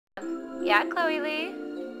Yeah, Chloe Lee.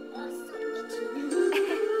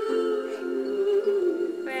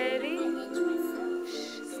 Ready?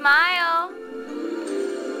 Smile.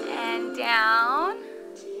 And down.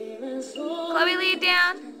 Chloe Lee,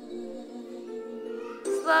 down.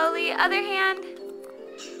 Slowly, other hand.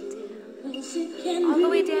 All the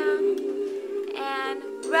way down. And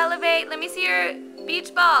relevate. Let me see your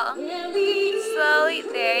beach ball. Slowly,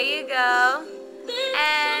 there you go.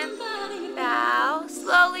 And bow.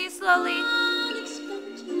 Slowly, slowly.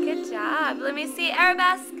 Good job. Let me see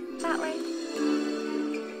arabesque. That way.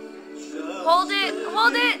 Hold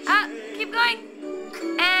it. Up. Keep going.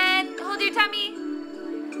 And hold your tummy.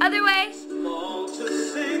 Other way.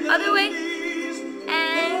 Other way.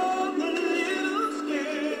 And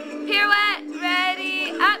pirouette.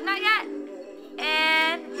 Ready. Up. Not yet.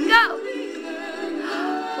 And go.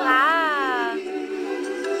 Wow.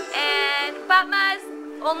 And Fatma's.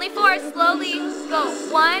 Only 4. Slowly. Go.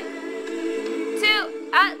 1, 2.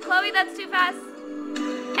 Chloe, that's too fast.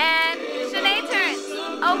 And Shanae turns.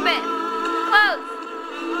 Open. Close.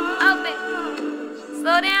 Open.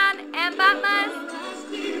 Slow down. And Fatma's.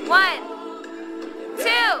 1, 2,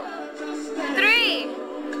 3,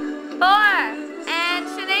 4. And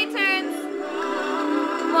Shanae turns.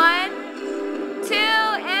 1, 2.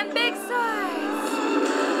 And big stars.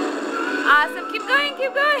 Awesome. Keep going.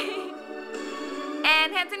 Keep going.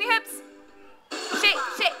 And hands on your hips. Shake,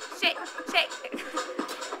 shake, shake, shake.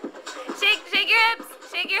 Shake your hips.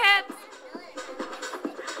 Shake your hips.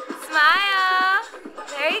 Smile.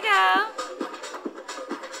 There you go.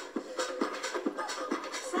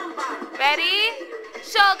 Ready?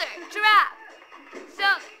 Shoulder, giraffe.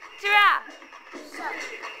 Shoulder, giraffe.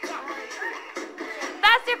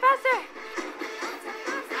 Faster, faster.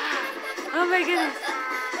 Oh my goodness.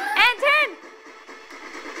 And turn.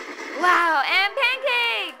 Wow, and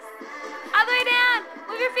pancakes. All the way down.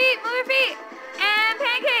 Move your feet, move your feet. And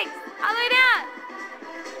pancakes. All the way down.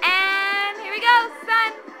 And here we go.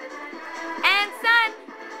 Sun. And sun.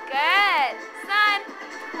 Good. Sun.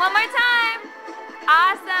 One more time.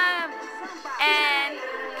 Awesome. And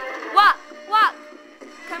walk, walk.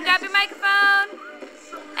 Come grab your microphone.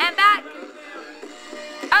 And back.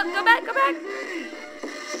 Oh, go back, go back.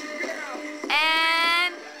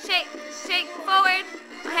 And shake, shake forward.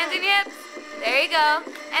 Hands on your hips. There you go.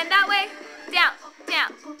 And that way. Down,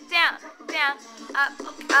 down, down, down. Up,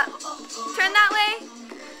 up. Turn that way.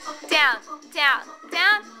 Down, down,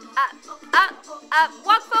 down. Up, up, up.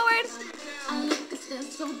 Walk forward.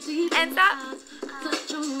 And stop.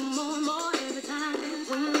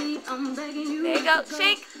 There you go.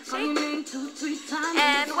 Shake, shake.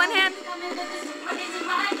 And one hand.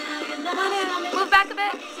 One hand. Move back a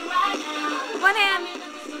bit. One hand.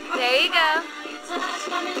 There you go.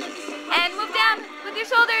 And move down with your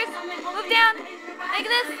shoulders. Move down. Like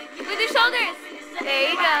this. With your shoulders. There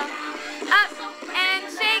you go. Up.